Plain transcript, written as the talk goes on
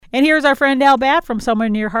And here's our friend Al Batt from somewhere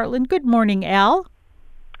near Heartland. Good morning, Al.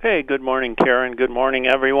 Hey, good morning, Karen. Good morning,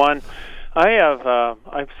 everyone.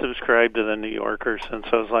 I've subscribed to the New Yorker since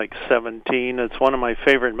I was like 17. It's one of my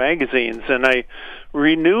favorite magazines, and I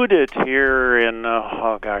renewed it here in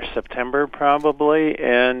September probably.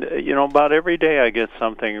 And about every day I get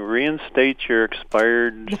something. Reinstate your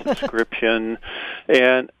expired subscription,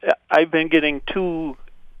 and I've been getting 2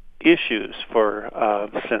 issues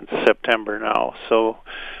for since September now. So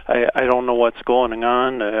I don't know what's going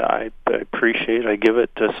on. I appreciate I give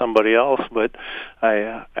it to somebody else, but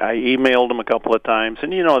I emailed them a couple of times,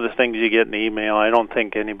 and the things you get in email, I don't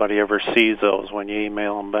think anybody ever sees those when you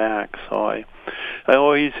email them back. So I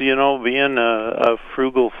always, being a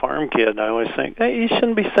frugal farm kid, I always think, hey, you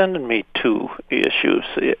shouldn't be sending me 2 issues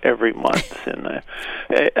every month, and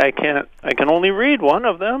I can only read one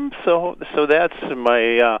of them. So that's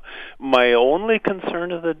my only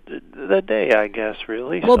concern of the day, I guess,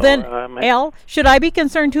 really. Well, so, then, Al, should I be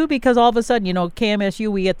concerned too? Because all of a sudden, KMSU,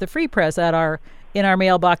 we get the free press in our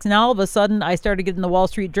mailbox. Now all of a sudden I started getting the Wall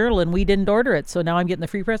Street Journal, and we didn't order it, so now I'm getting the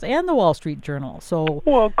Free Press and the Wall Street Journal. So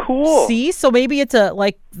well, cool. See, so maybe it's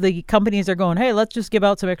like the companies are going, hey, let's just give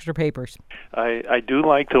out some extra papers. I do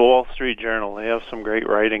like the Wall Street Journal. They have some great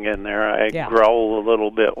writing in there. I growl a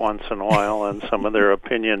little bit once in a while on some of their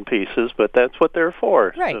opinion pieces, but that's what they're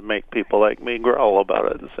for, right, to make people like me growl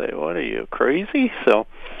about it and say, what are you, crazy? So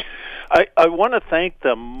I want to thank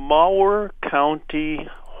the Mower County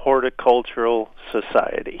Horticultural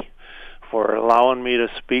Society for allowing me to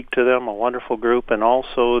speak to them, a wonderful group, and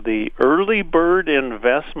also the Early Bird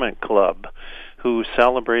Investment Club, who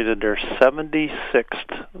celebrated their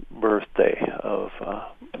 76th birthday of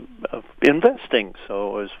investing.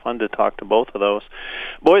 So it was fun to talk to both of those.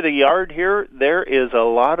 Boy, the yard here, there is a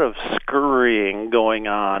lot of scurrying going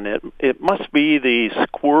on. It must be the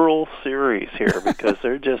squirrel series here because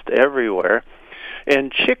they're just everywhere.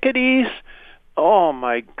 And chickadees, oh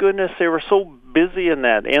my goodness, they were so busy in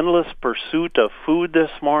that endless pursuit of food this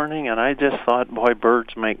morning, and I just thought, boy,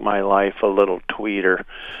 birds make my life a little tweeter.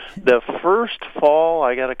 The first fall,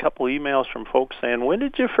 I got a couple emails from folks saying, when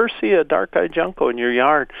did you first see a dark-eyed junco in your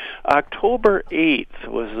yard? October 8th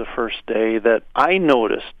was the first day that I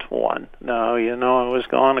noticed one. Now, I was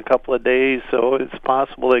gone a couple of days, so it's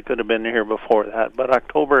possible they could have been here before that, but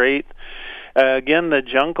October 8th, again, the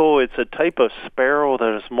junco, it's a type of sparrow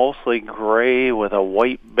that is mostly gray with a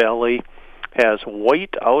white belly, has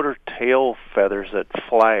white outer tail feathers that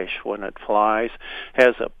flash when it flies,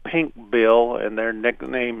 has a pink bill, and they're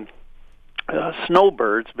nicknamed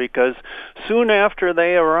snowbirds because soon after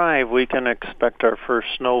they arrive, we can expect our first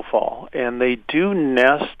snowfall. And they do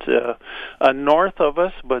nest north of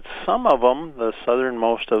us, but some of them, the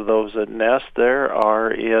southernmost of those that nest there,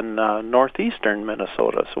 are in northeastern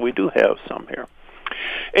Minnesota, so we do have some here.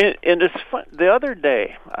 And it's fun. The other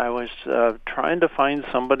day, I was trying to find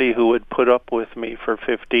somebody who would put up with me for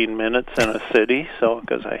 15 minutes in a city,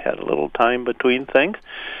 because I had a little time between things.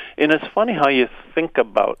 And it's funny how you think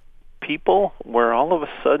about people where all of a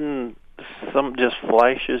sudden something just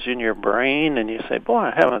flashes in your brain and you say, boy,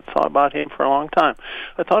 I haven't thought about him for a long time.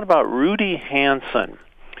 I thought about Rudy Hansen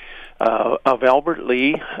of Albert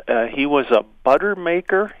Lee. He was a butter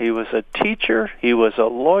maker, he was a teacher, he was a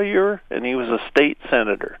lawyer, and he was a state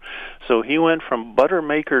senator. So he went from butter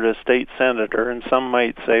maker to state senator, and some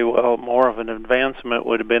might say, well, more of an advancement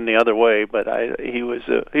would have been the other way, but he was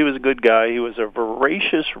a good guy. He was a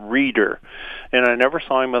voracious reader, and I never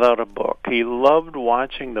saw him without a book. He loved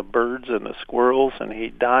watching the birds and the squirrels, and he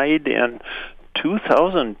died in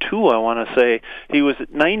 2002, I want to say. He was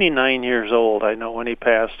 99 years old, I know, when he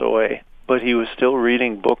passed away, but he was still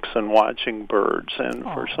reading books and watching birds, and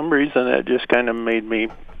for some reason that just kind of made me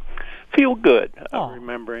feel good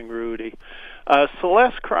remembering Rudy.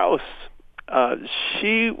 Celeste Krause,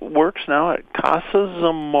 she works now at Casa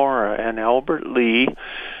Zamora in Albert Lee,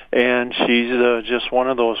 and she's just one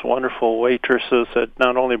of those wonderful waitresses that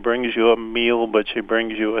not only brings you a meal, but she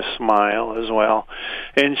brings you a smile as well.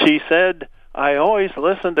 And she said, I always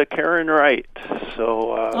listen to Karen Wright.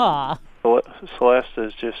 So Celeste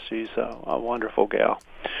is she's a wonderful gal.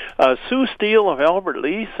 Sue Steele of Albert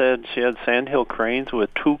Lee said she had sandhill cranes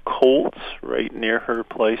with 2 colts right near her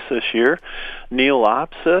place this year. Neil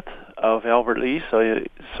Opseth of Albert Lee saw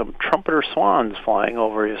some trumpeter swans flying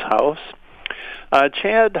over his house.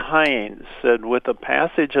 Chad Hines said, with the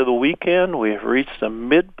passage of the weekend, we have reached the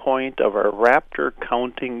midpoint of our raptor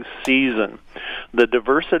counting season. The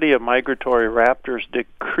diversity of migratory raptors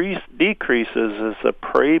decreases as the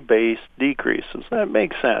prey base decreases. That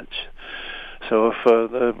makes sense. So if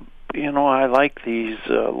the I like these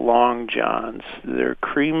Long Johns. They're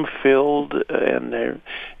cream filled, and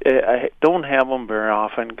I don't have them very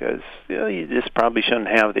often because you just probably shouldn't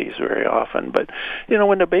have these very often. But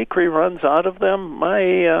when the bakery runs out of them,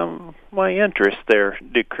 my interest there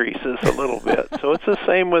decreases a little bit. So it's the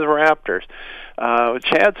same with Raptors.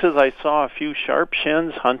 Chad says, I saw a few sharp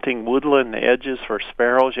shins hunting woodland edges for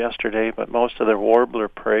sparrows yesterday, but most of their warbler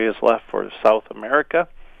prey is left for South America.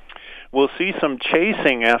 We'll see some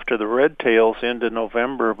chasing after the red tails into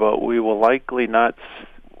November, but we will likely not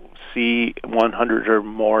see 100 or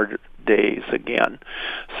more days again.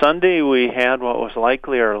 Sunday we had what was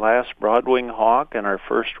likely our last broadwing hawk and our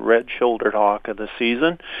first red-shouldered hawk of the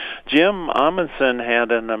season. Jim Amundsen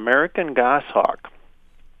had an American goshawk.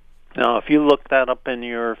 Now, if you look that up in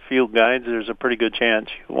your field guides, there's a pretty good chance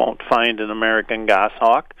you won't find an American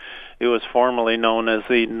goshawk. It was formerly known as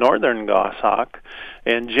the northern goshawk,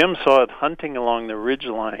 and Jim saw it hunting along the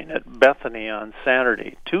ridgeline at Bethany on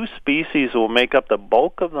Saturday. 2 species will make up the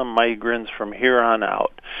bulk of the migrants from here on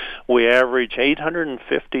out. We average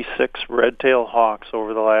 856 red-tailed hawks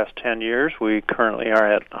over the last 10 years. We currently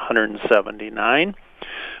are at 179.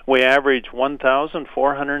 We average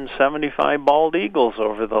 1,475 bald eagles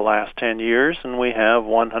over the last 10 years, and we have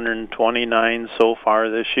 129 so far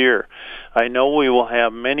this year. I know we will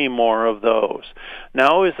have many more of those.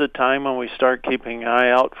 Now is the time when we start keeping an eye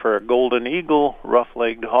out for a golden eagle,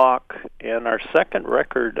 rough-legged hawk, and our second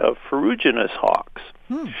record of ferruginous hawks.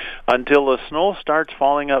 Until the snow starts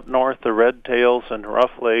falling up north, the red-tails and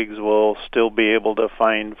rough-legs will still be able to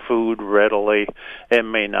find food readily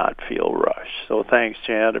and may not feel rushed. So thanks,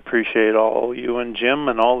 Chad. Appreciate all you and Jim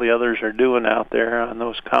and all the others are doing out there on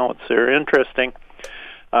those counts. They're interesting.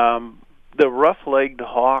 The rough-legged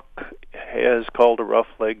hawk is called a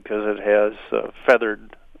rough-leg because it has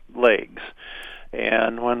feathered legs.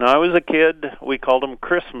 And when I was a kid, we called them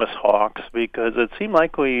Christmas hawks because it seemed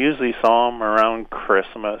like we usually saw them around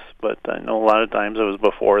Christmas. But I know a lot of times it was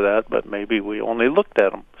before that, but maybe we only looked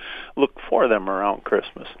for them around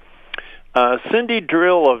Christmas. Cindy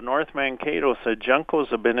Drill of North Mankato said Juncos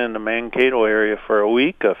have been in the Mankato area for a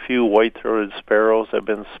week. A few white-throated sparrows have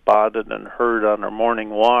been spotted and heard on their morning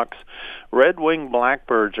walks. Red-winged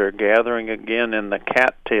blackbirds are gathering again in the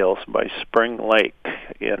cattails by Spring Lake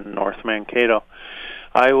in North Mankato.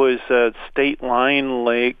 I was at State Line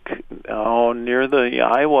Lake near the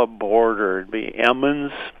Iowa border. It'd be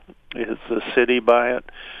Emmons is the city by it.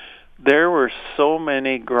 There were so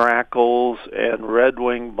many grackles and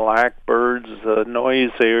red-winged blackbirds. The noise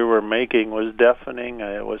they were making was deafening.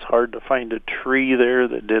 It was hard to find a tree there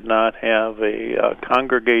that did not have a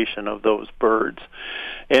congregation of those birds.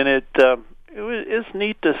 And it's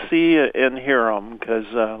neat to see and hear them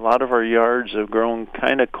because a lot of our yards have grown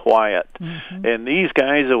kind of quiet. Mm-hmm. And these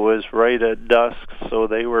guys, it was right at dusk, so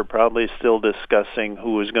they were probably still discussing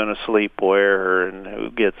who was going to sleep where and who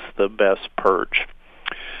gets the best perch.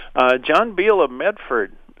 John Beal of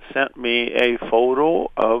Medford sent me a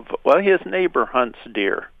photo of, his neighbor hunts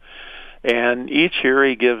deer. And each year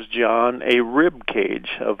he gives John a rib cage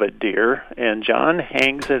of a deer, and John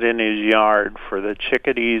hangs it in his yard for the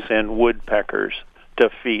chickadees and woodpeckers to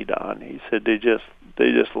feed on. He said they just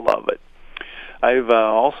love it. I've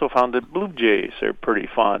also found that blue jays are pretty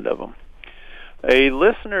fond of them. A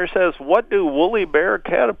listener says, what do woolly bear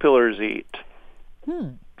caterpillars eat?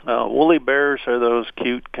 Woolly bears are those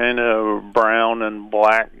cute kind of brown and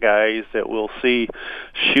black guys that we'll see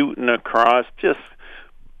shooting across, just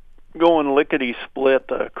going lickety-split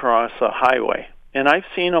across a highway. And I've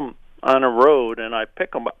seen them on a road, and I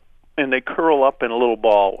pick them up, and they curl up in a little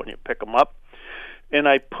ball when you pick them up. And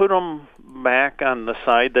I put them back on the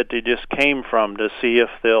side that they just came from to see if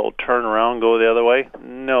they'll turn around and go the other way.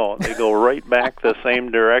 No, they go right back the same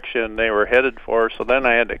direction they were headed for, so then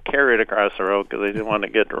I had to carry it across the road because they didn't want to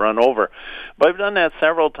get run over. But I've done that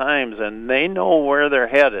several times, and they know where they're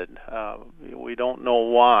headed. We don't know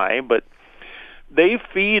why, but they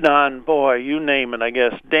feed on, you name it, I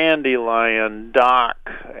guess, dandelion, dock,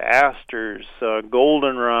 asters,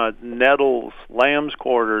 goldenrod, nettles, lamb's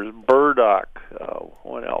quarters, burdock,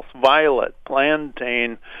 what else? Violet,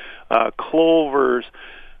 plantain, clovers.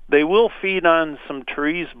 They will feed on some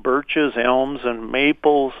trees, birches, elms, and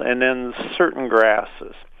maples, and then certain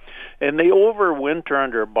grasses. And they overwinter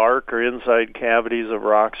under bark or inside cavities of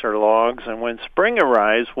rocks or logs. And when spring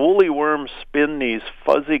arrives, woolly worms spin these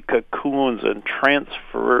fuzzy cocoons and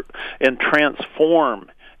transform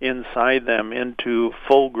inside them into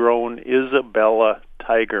full-grown Isabella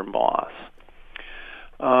tiger moths.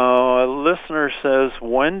 A listener says,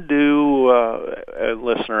 when do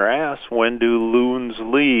loons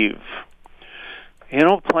leave? You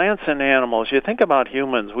know, plants and animals, you think about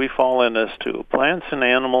humans, we fall in this too. Plants and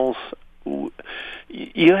animals,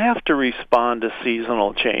 you have to respond to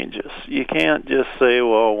seasonal changes. You can't just say,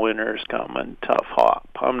 well, winter's coming, tough hop.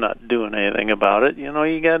 I'm not doing anything about it. You know,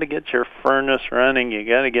 you got to get your furnace running. You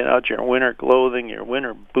got to get out your winter clothing, your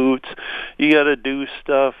winter boots. You got to do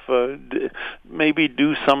stuff, maybe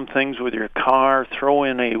do some things with your car, throw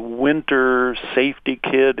in a winter safety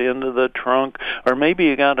kit into the trunk, or maybe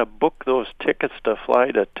you got to book those tickets to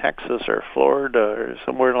fly to Texas or Florida or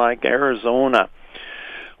somewhere like Arizona.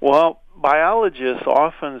 Well, biologists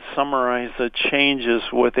often summarize the changes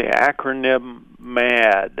with the acronym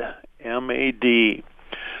MAD, M-A-D.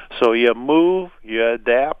 So you move, you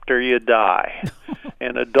adapt, or you die.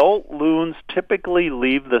 And adult loons typically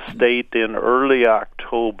leave the state in early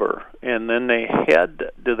October, and then they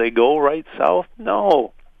head, do they go right south?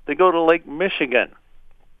 No, they go to Lake Michigan.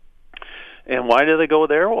 And why do they go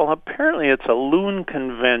there? Well, apparently it's a loon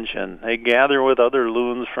convention. They gather with other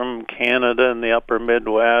loons from Canada and the upper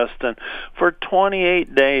Midwest, and for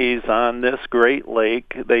 28 days on this great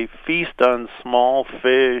lake, they feast on small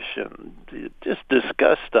fish and just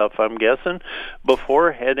discuss stuff, I'm guessing,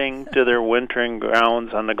 before heading to their wintering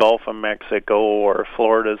grounds on the Gulf of Mexico or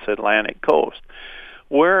Florida's Atlantic coast.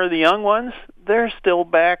 Where are the young ones? They're still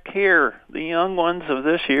back here. The young ones of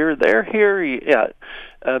this year, they're here yet.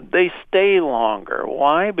 They stay longer.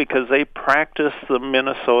 Why? Because they practice the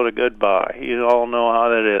Minnesota goodbye. You all know how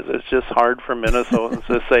that is. It's just hard for Minnesotans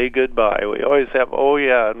to say goodbye. We always have, oh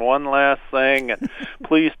yeah, and one last thing, and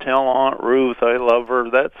please tell Aunt Ruth I love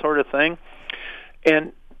her, that sort of thing.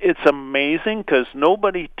 And it's amazing because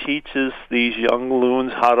nobody teaches these young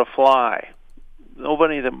loons how to fly.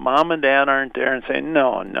 Nobody, that mom and dad aren't there and say,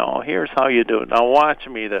 no, here's how you do it. Now watch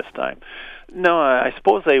me this time. No, I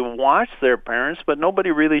suppose they watch their parents, but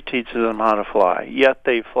nobody really teaches them how to fly. Yet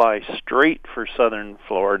they fly straight for southern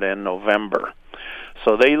Florida in November.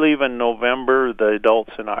 So they leave in November, the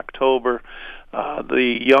adults in October.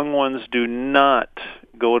 The young ones do not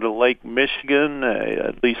go to Lake Michigan,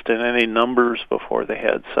 at least in any numbers, before they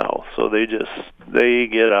head south. So they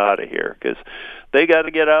get out of here because they got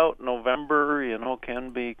to get out. November,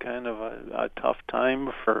 can be kind of a tough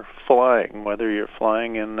time for flying, whether you're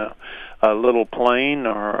flying in a little plane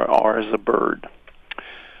or as a bird.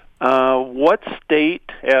 What state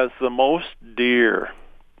has the most deer?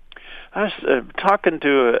 I was talking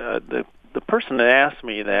to the person that asked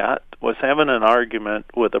me that was having an argument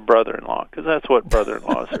with a brother-in-law, because that's what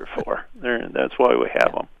brother-in-laws are for. That's why we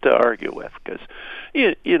have them, to argue with, because,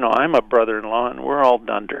 I'm a brother-in-law, and we're all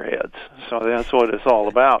dunderheads, so that's what it's all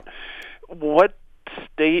about. What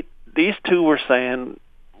state, these two were saying,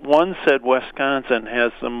 one said Wisconsin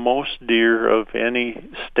has the most deer of any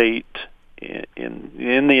state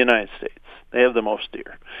in the United States. They have the most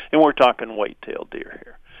deer, and we're talking white-tailed deer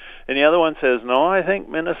here. And the other one says, no, I think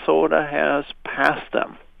Minnesota has passed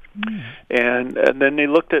them. And then they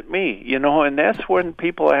looked at me, and that's when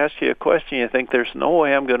people ask you a question, you think there's no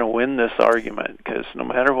way I'm going to win this argument, because no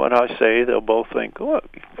matter what I say, they'll both think, oh,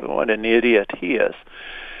 what an idiot he is.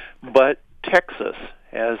 But Texas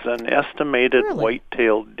has an estimated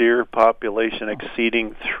white-tailed deer population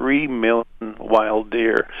exceeding 3 million wild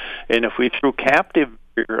deer. And if we threw captive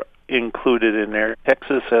deer included in there,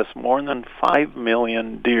 Texas has more than 5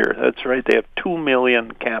 million deer. That's right, they have 2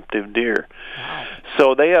 million captive deer. Wow.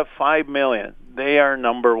 So they have 5 million. They are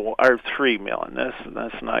or 3 million.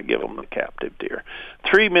 Let's not give them the captive deer.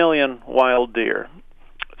 3 million wild deer.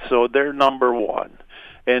 So they're number one.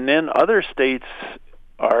 And then other states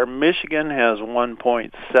are, Michigan has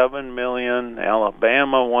 1.7 million,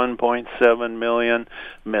 Alabama 1.7 million,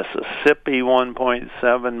 Mississippi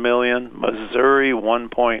 1.7 million, Missouri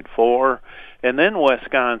 1.4, and then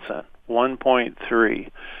Wisconsin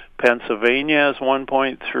 1.3. Pennsylvania has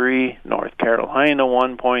 1.3, North Carolina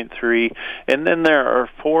 1.3, and then there are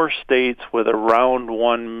 4 states with around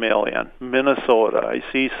 1 million. Minnesota, I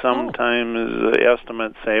see sometimes the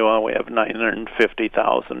estimates say, well, we have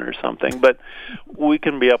 950,000 or something, but we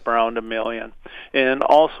can be up around 1 million. And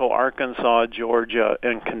also Arkansas, Georgia,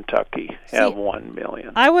 and Kentucky have 1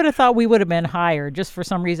 million. I would have thought we would have been higher. Just for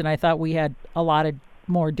some reason, I thought we had a lot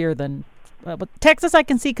more deer than... but Texas I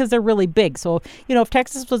can see because they're really big. So, if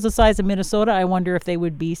Texas was the size of Minnesota, I wonder if they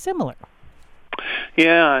would be similar.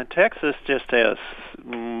 Yeah, Texas just has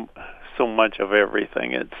so much of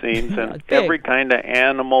everything, it seems. And every kind of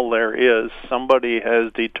animal there is, somebody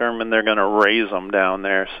has determined they're going to raise them down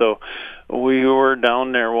there. So we were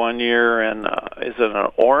down there one year, and is it an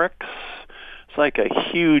oryx? It's like a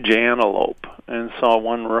huge antelope, and saw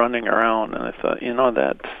one running around, and I thought,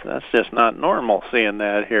 that's just not normal seeing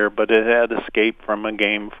that here, but it had escaped from a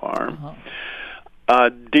game farm.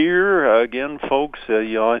 Deer, again, folks,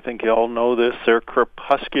 I think you all know this, they're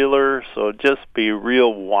crepuscular, so just be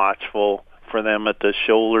real watchful for them at the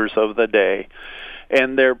shoulders of the day.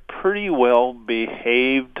 And they're pretty well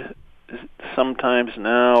behaved sometimes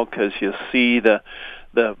now, because you see the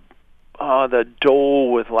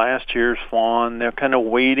doe with last year's fawn. They're kind of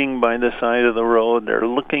waiting by the side of the road. They're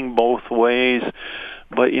looking both ways.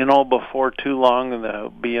 But, before too long, they'll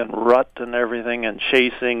be in rut and everything and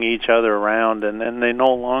chasing each other around, and then they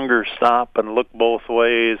no longer stop and look both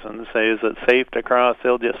ways and say, is it safe to cross?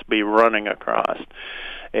 They'll just be running across.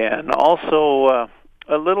 And also,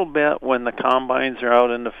 a little bit when the combines are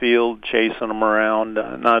out in the field chasing them around,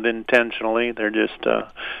 not intentionally, they're just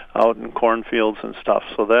out in cornfields and stuff,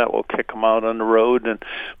 so that will kick them out on the road and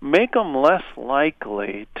make them less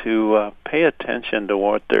likely to pay attention to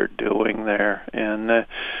what they're doing there. And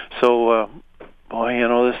boy,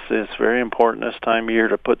 this is very important this time of year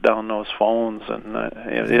to put down those phones, and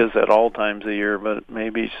it is at all times of year, but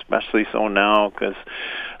maybe especially so now, because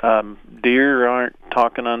deer aren't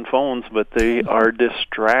talking on phones, but they are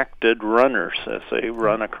distracted runners as they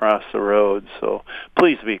run across the road. So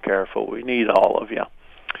please be careful. We need all of you.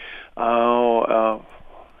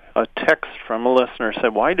 A text from a listener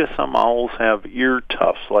said, why do some owls have ear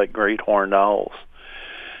tufts like great horned owls?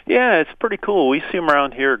 Yeah, it's pretty cool. We see them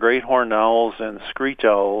around here. Great horned owls and screech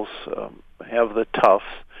owls have the tufts.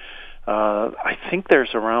 I think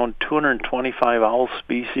there's around 225 owl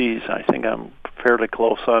species. I think I'm fairly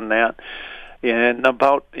close on that. And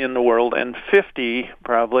about in the world, and 50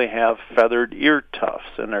 probably have feathered ear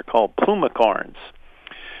tufts, and they're called plumicorns.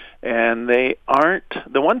 And they aren't,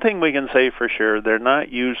 the one thing we can say for sure, they're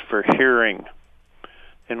not used for hearing.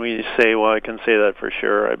 And we say, well, I can say that for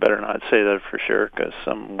sure. I better not say that for sure, because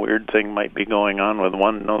some weird thing might be going on with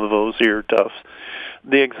one of those ear tufts.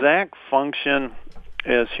 The exact function,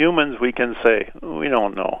 as humans, we can say, we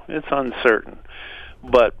don't know. It's uncertain.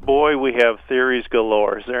 But, boy, we have theories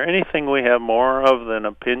galore. Is there anything we have more of than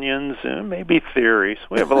opinions? Maybe theories.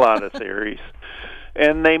 We have a lot of theories.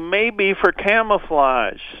 And they may be for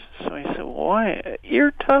camouflage. So he said, why?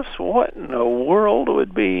 Ear tufts? What in the world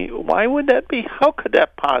would be? Why would that be? How could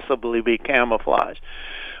that possibly be camouflage?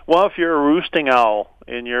 Well, if you're a roosting owl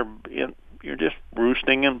and you're just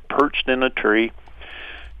roosting and perched in a tree,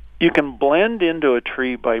 you can blend into a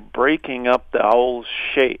tree by breaking up the owl's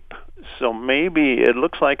shape. So maybe it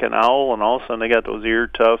looks like an owl, and all of a sudden they got those ear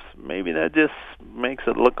tufts. Maybe that just makes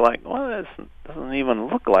it look like, well, it doesn't even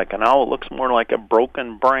look like an owl. It looks more like a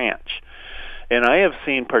broken branch. And I have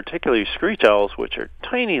seen particularly screech owls, which are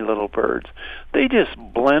tiny little birds. They just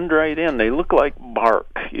blend right in. They look like bark.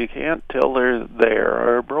 You can't tell they're there,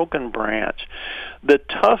 or a broken branch. The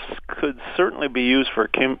tufts could certainly be used for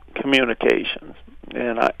communications.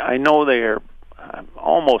 And I know they are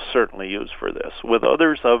almost certainly used for this, with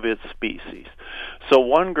others of its species. So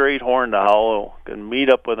one great horned owl can meet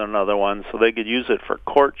up with another one, so they could use it for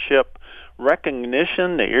courtship,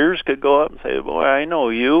 recognition. The ears could go up and say, boy, I know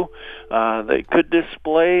you. They could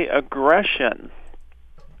display aggression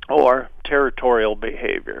or territorial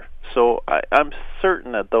behavior. So I'm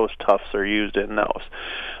certain that those tufts are used in those.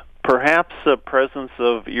 Perhaps the presence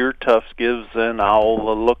of ear tufts gives an owl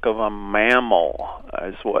the look of a mammal,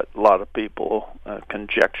 is what a lot of people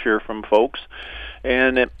conjecture from folks.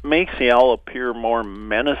 And it makes the owl appear more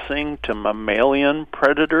menacing to mammalian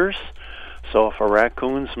predators. So if a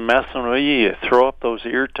raccoon's messing with you, you throw up those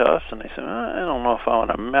ear tufts, and they say, I don't know if I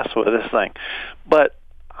want to mess with this thing. But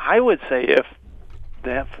I would say if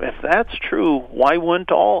that's true, why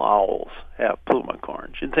wouldn't all owls have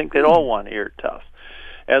plumicorns? You'd think they'd all want ear tufts.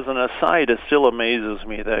 As an aside, it still amazes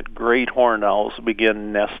me that great horned owls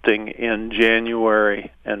begin nesting in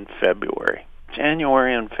January and February.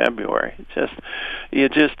 January and February.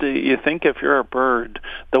 You think if you're a bird,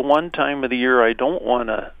 the one time of the year I don't want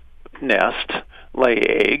to nest, lay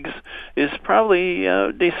eggs, is probably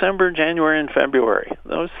December, January, and February.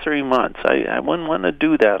 Those 3 months. I wouldn't want to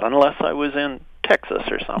do that unless I was in Texas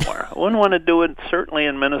or somewhere. I wouldn't want to do it certainly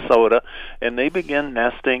in Minnesota, and they begin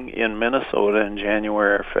nesting in Minnesota in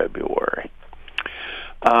January or February.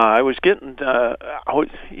 I was getting,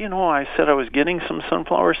 I said I was getting some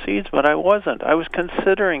sunflower seeds, but I wasn't. I was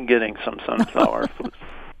considering getting some sunflower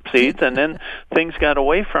seeds, and then things got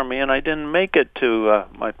away from me, and I didn't make it to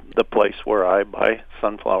the place where I buy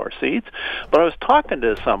sunflower seeds. But I was talking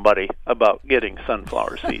to somebody about getting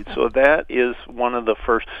sunflower seeds. So that is one of the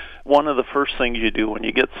first things you do when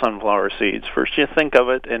you get sunflower seeds. First you think of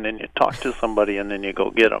it, and then you talk to somebody, and then you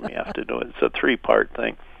go get them. You have to do it. It's a 3-part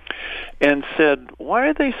thing. And said, why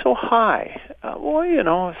are they so high?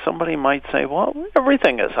 Somebody might say, well,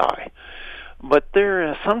 everything is high. But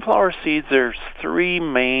sunflower seeds, there's three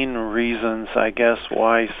main reasons, I guess,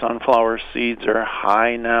 why sunflower seeds are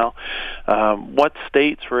high now. What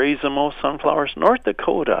states raise the most sunflowers? North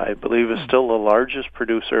Dakota, I believe, is still the largest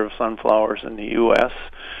producer of sunflowers in the U.S.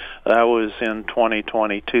 That was in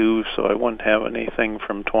 2022, so I wouldn't have anything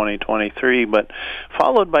from 2023, but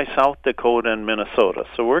followed by South Dakota and Minnesota.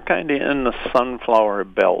 So we're kind of in the sunflower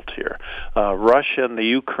belt here. Russia and the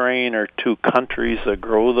Ukraine are two countries that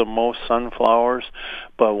grow the most sunflowers,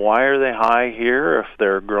 but why are they high here if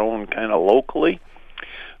they're grown kind of locally?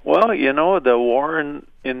 Well, the war in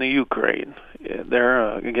the Ukraine,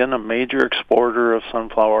 they're, again, a major exporter of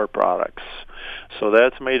sunflower products. So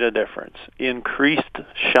that's made a difference. Increased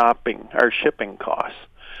shipping costs.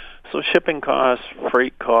 So shipping costs,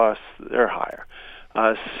 freight costs, they're higher.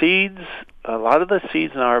 Seeds, a lot of the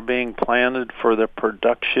seeds now are being planted for the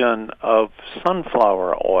production of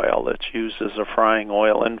sunflower oil that's used as a frying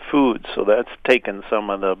oil in food. So that's taken some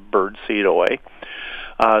of the bird seed away.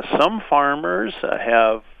 Some farmers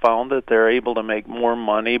have found that they're able to make more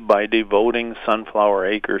money by devoting sunflower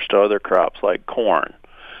acres to other crops like corn.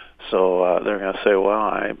 So they're going to say, well,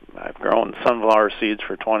 I've grown sunflower seeds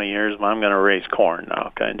for 20 years, but I'm going to raise corn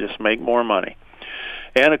now. Can I just make more money?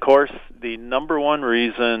 And, of course, the number one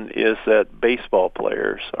reason is that baseball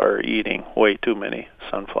players are eating way too many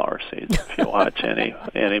sunflower seeds. If you watch any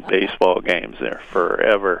baseball games, they're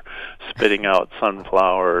forever spitting out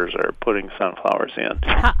sunflowers or putting sunflowers in.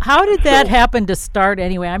 How did that happen to start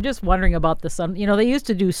anyway? I'm just wondering about the sun. They used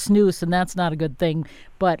to do snooze, and that's not a good thing.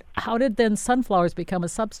 But how did then sunflowers become a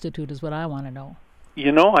substitute is what I want to know.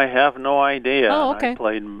 I have no idea. Oh, okay.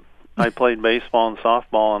 I played baseball and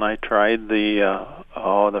softball, and I tried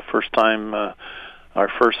the first time our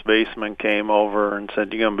first baseman came over and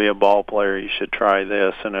said, "You're going to be a ball player, you should try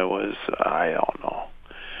this." And it was, I don't know,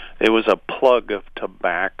 it was a plug of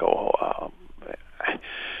tobacco.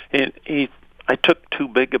 I took too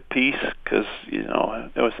big a piece because,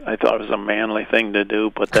 I thought it was a manly thing to do,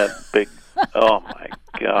 put that big, oh my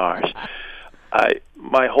gosh.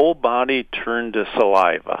 My whole body turned to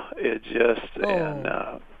saliva.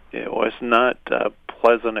 And it was not a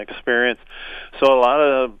pleasant experience. So a lot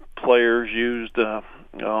of players used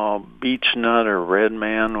beech nut or red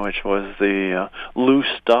man, which was the loose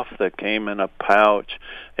stuff that came in a pouch,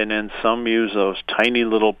 and then some use those tiny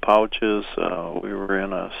little pouches. We were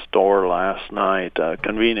in a store last night, a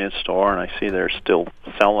convenience store, and I see they're still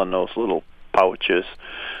selling those little pouches.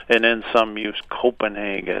 And then some use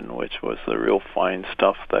Copenhagen, which was the real fine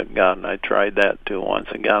stuff that and I tried that too once.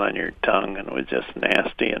 It got on your tongue and it was just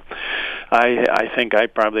nasty. And I think I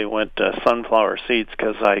probably went to sunflower seeds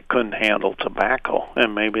because I couldn't handle tobacco,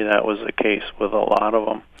 and maybe that was the case with a lot of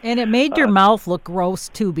them. And it made your mouth look gross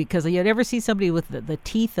too, because you'd ever see somebody with the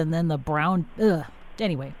teeth and then the brown. Ugh.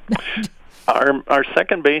 Anyway. Our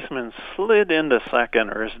second baseman slid into second,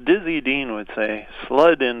 or as Dizzy Dean would say,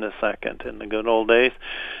 slid into second in the good old days.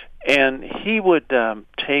 And he would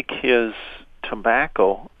take his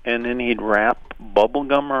tobacco and then he'd wrap bubble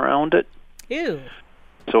gum around it. Ew.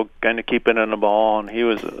 So kind of keep it in the ball, and he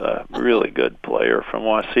was a really good player from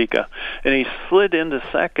Waseca. And he slid into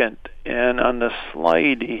second, and on the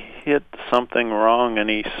slide he hit something wrong, and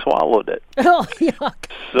he swallowed it. Oh, yuck.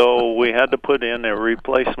 So we had to put in a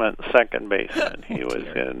replacement second baseman. He was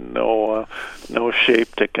in no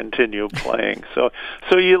shape to continue playing. So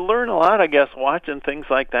you learn a lot, I guess, watching things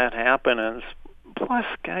like that happen. And plus,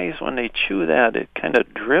 guys, when they chew that, it kind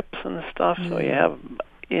of drips and stuff. So you have...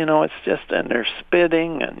 it's just, and they're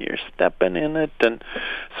spitting and you're stepping in it. And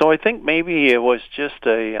so I think maybe it was just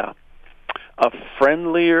a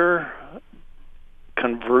friendlier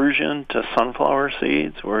conversion to sunflower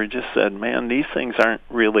seeds, where he just said, man, these things aren't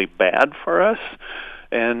really bad for us.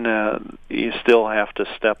 And you still have to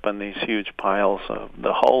step in these huge piles of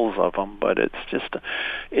the hulls of them, but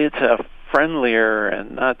it's a friendlier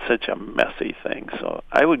and not such a messy thing. So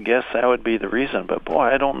I would guess that would be the reason, but boy,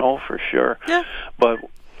 I don't know for sure. Yeah. But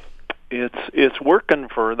it's working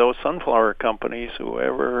for those sunflower companies,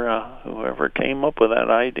 whoever came up with that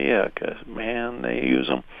idea, because man, they use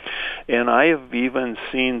them. And I have even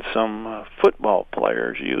seen some football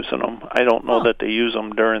players using them. I don't know that they use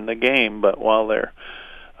them during the game, but while they're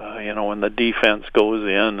when the defense goes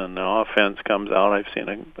in and the offense comes out, I've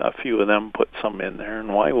seen a few of them put some in there.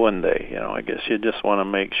 And why wouldn't they? I guess you just want to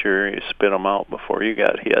make sure you spit them out before you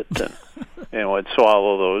got hit, and I'd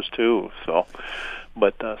swallow those too. So,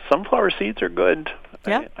 but sunflower seeds are good.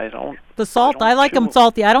 Yeah. I don't. The salt, I like them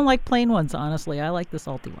salty. I don't like plain ones, honestly. I like the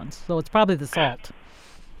salty ones. So it's probably the salt.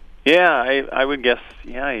 Yeah, I would guess.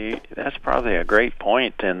 Yeah, that's probably a great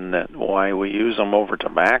point in that why we use them over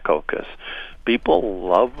tobacco, because people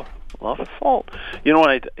love love salt. You know,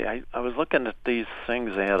 when I was looking at these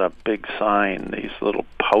things, they had a big sign, these little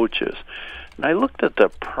pouches. And I looked at the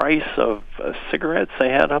price of cigarettes they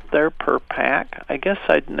had up there per pack. I guess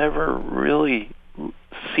I'd never really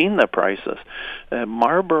seen the prices.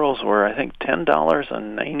 Marlboros were, I think,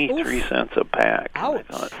 $10.93 a pack. Ouch. I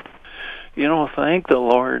thought, you know, thank the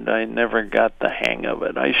Lord I never got the hang of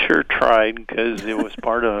it. I sure tried, because it was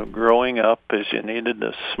part of growing up, is you needed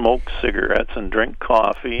to smoke cigarettes and drink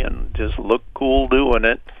coffee and just look cool doing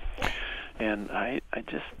it. And I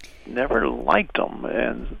just never liked them.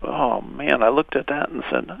 And, oh, man, I looked at that and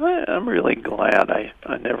said, I'm really glad I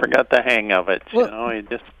never got the hang of it. Well, you know, I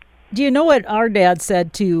just... Do you know what our dad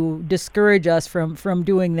said to discourage us from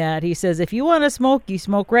doing that? He says, if you want to smoke, you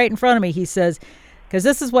smoke right in front of me. He says, because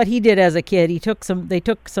this is what he did as a kid. They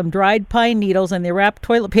took some dried pine needles and they wrapped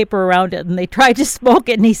toilet paper around it and they tried to smoke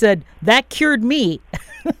it. And he said, that cured me.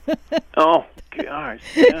 Oh, gosh.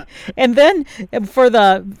 Yeah. And then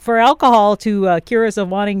for alcohol to cure us of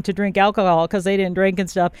wanting to drink alcohol, because they didn't drink and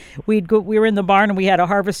stuff, we were in the barn and we had a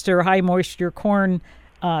Harvester high moisture corn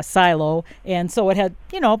silo, and so it had,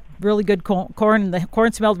 really good corn, and the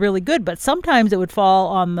corn smelled really good, but sometimes it would fall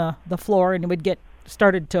on the floor and it would get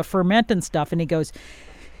started to ferment and stuff. And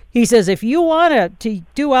he says, if you want to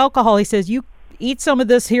do alcohol, he says, you eat some of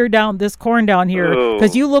this corn down here,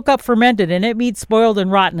 because you look up fermented and it means spoiled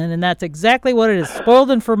and rotten, and that's exactly what it is,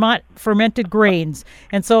 spoiled and fermented grains.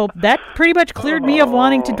 And so that pretty much cleared me of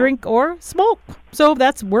wanting to drink or smoke. So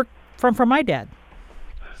that's work from my dad.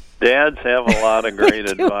 Dads have a lot of great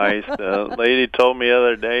advice. The lady told me the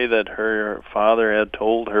other day that her father had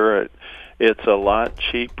told her it's a lot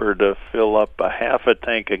cheaper to fill up a half a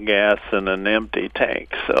tank of gas than an empty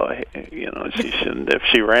tank. So, she shouldn't. If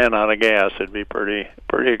she ran out of gas, it'd be pretty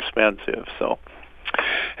expensive. So,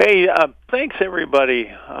 hey, thanks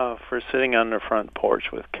everybody for sitting on the front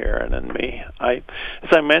porch with Karen and me. As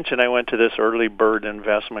I mentioned, I went to this Early Bird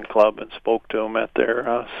Investment Club and spoke to them at their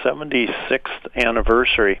 76th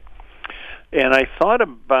anniversary. And I thought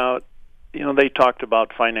about, they talked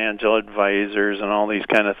about financial advisors and all these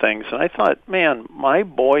kind of things. And I thought, man, my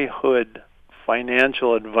boyhood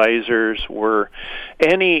financial advisors were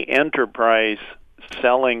any enterprise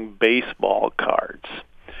selling baseball cards.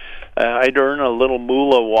 I'd earn a little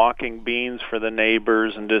moolah walking beans for the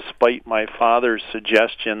neighbors, and despite my father's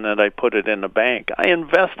suggestion that I put it in the bank, I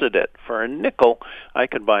invested it. For a nickel, I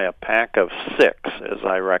could buy a pack of 6, as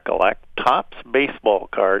I recollect, Topps baseball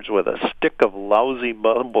cards with a stick of lousy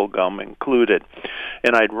bubble gum included.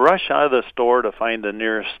 And I'd rush out of the store to find the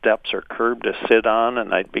nearest steps or curb to sit on,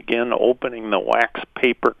 and I'd begin opening the wax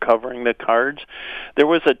paper covering the cards. There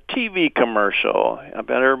was a TV commercial. I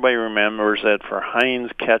bet everybody remembers it, for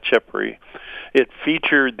Heinz Ketchup. It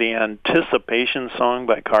featured the Anticipation song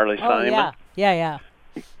by Carly Simon. Yeah.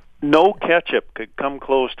 No ketchup could come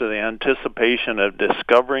close to the anticipation of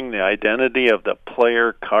discovering the identity of the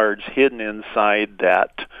player cards hidden inside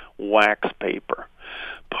that wax paper.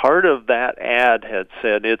 Part of that ad had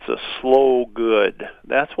said, it's a slow good.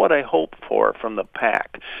 That's what I hoped for from the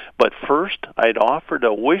pack. But first, I'd offered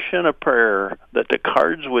a wish and a prayer that the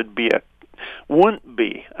cards wouldn't be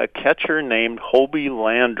a catcher named Hobie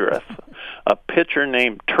Landreth, a pitcher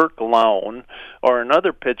named Turk Lown, or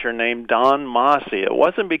another pitcher named Don Mossy. It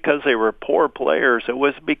wasn't because they were poor players. It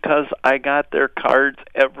was because I got their cards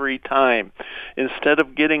every time. Instead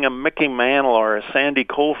of getting a Mickey Mantle or a Sandy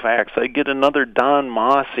Koufax, I'd get another Don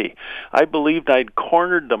Mossy. I believed I'd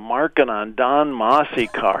cornered the market on Don Mossy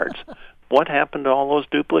cards. What happened to all those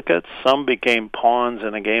duplicates? Some became pawns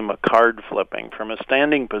in a game of card flipping. From a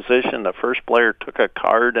standing position, the first player took a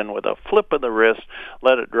card and with a flip of the wrist,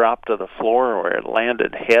 let it drop to the floor where it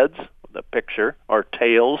landed heads, the picture, or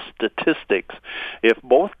tails, statistics. If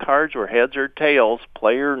both cards were heads or tails,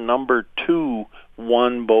 player number 2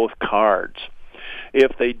 won both cards.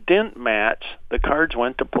 If they didn't match, the cards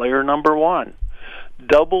went to player number 1.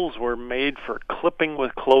 Doubles were made for clipping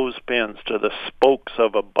with clothespins to the spokes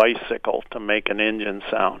of a bicycle to make an engine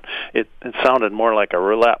sound. It sounded more like a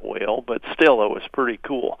roulette wheel, but still it was pretty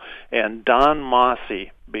cool. And Don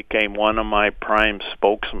Mossy became one of my prime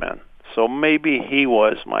spokesmen. So maybe he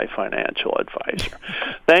was my financial advisor.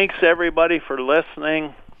 Thanks, everybody, for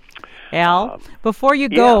listening. Al, before you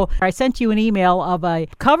go, I sent you an email of a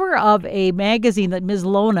cover of a magazine that Ms.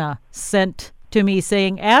 Lona sent to me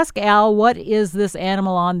saying, ask Al, what is this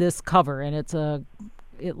animal on this cover? And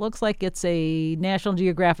it looks like it's a National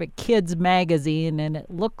Geographic Kids magazine, and it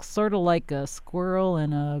looks sort of like a squirrel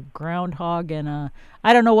and a groundhog and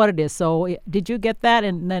I don't know what it is. So did you get that?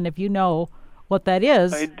 And then if you know what that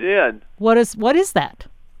is. I did. What is that?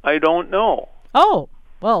 I don't know. Oh.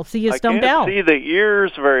 Well, see you stumped I out. can't see the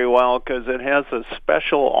ears very well because it has a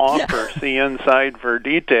special offer, see inside for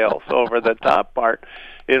details over the top part.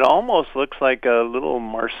 It almost looks like a little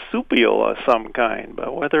marsupial of some kind,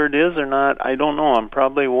 but whether it is or not, I don't know. I'm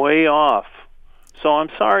probably way off. So I'm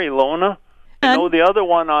sorry, Lona. I know the other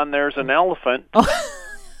one on there's an elephant. Got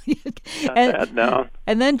that down.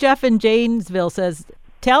 And then Jeff in Janesville says,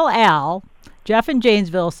 tell Al, Jeff in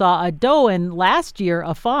Janesville saw a doe and last year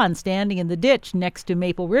a fawn standing in the ditch next to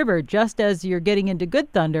Maple River just as you're getting into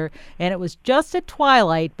Good Thunder, and it was just at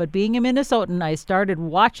twilight, but being a Minnesotan, I started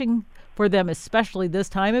watching for them, especially this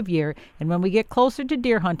time of year. And when we get closer to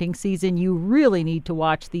deer hunting season, you really need to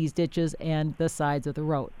watch these ditches and the sides of the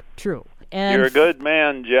road. True. And you're a good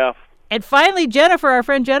man, Jeff. And finally, Jennifer, our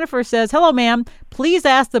friend Jennifer says, hello, ma'am. Please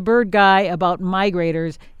ask the bird guy about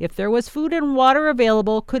migrators. If there was food and water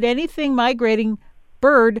available, could anything migrating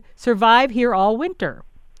bird survive here all winter?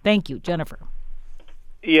 Thank you, Jennifer.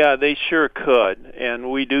 Yeah, they sure could.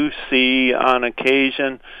 And we do see on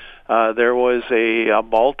occasion, there was a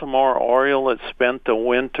Baltimore Oriole that spent the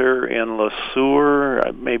winter in Le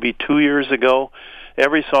Sueur maybe 2 years ago.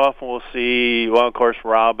 Every so often we'll see, well, of course,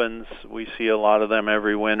 robins. We see a lot of them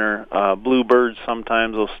every winter. Bluebirds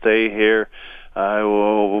sometimes will stay here.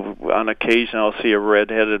 On occasion I'll see a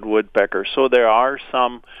red-headed woodpecker. So there are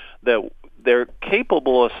some that they're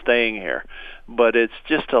capable of staying here, but it's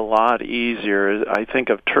just a lot easier. I think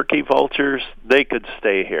of turkey vultures. They could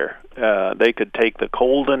stay here. They could take the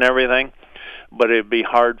cold and everything, but it'd be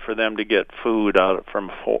hard for them to get food out from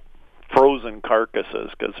frozen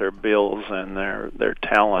carcasses because their bills and their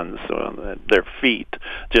talons, their feet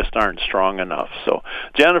just aren't strong enough. So,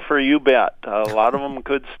 Jennifer, you bet. A lot of them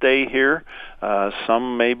could stay here.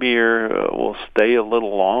 Some maybe will stay a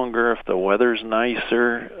little longer if the weather's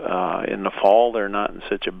nicer. In the fall, they're not in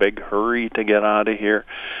such a big hurry to get out of here.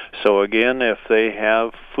 So again, if they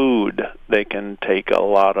have food, they can take a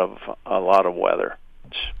lot of weather.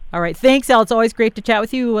 All right. Thanks, Al. It's always great to chat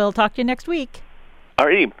with you. We'll talk to you next week. All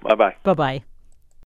right. Bye-bye. Bye-bye.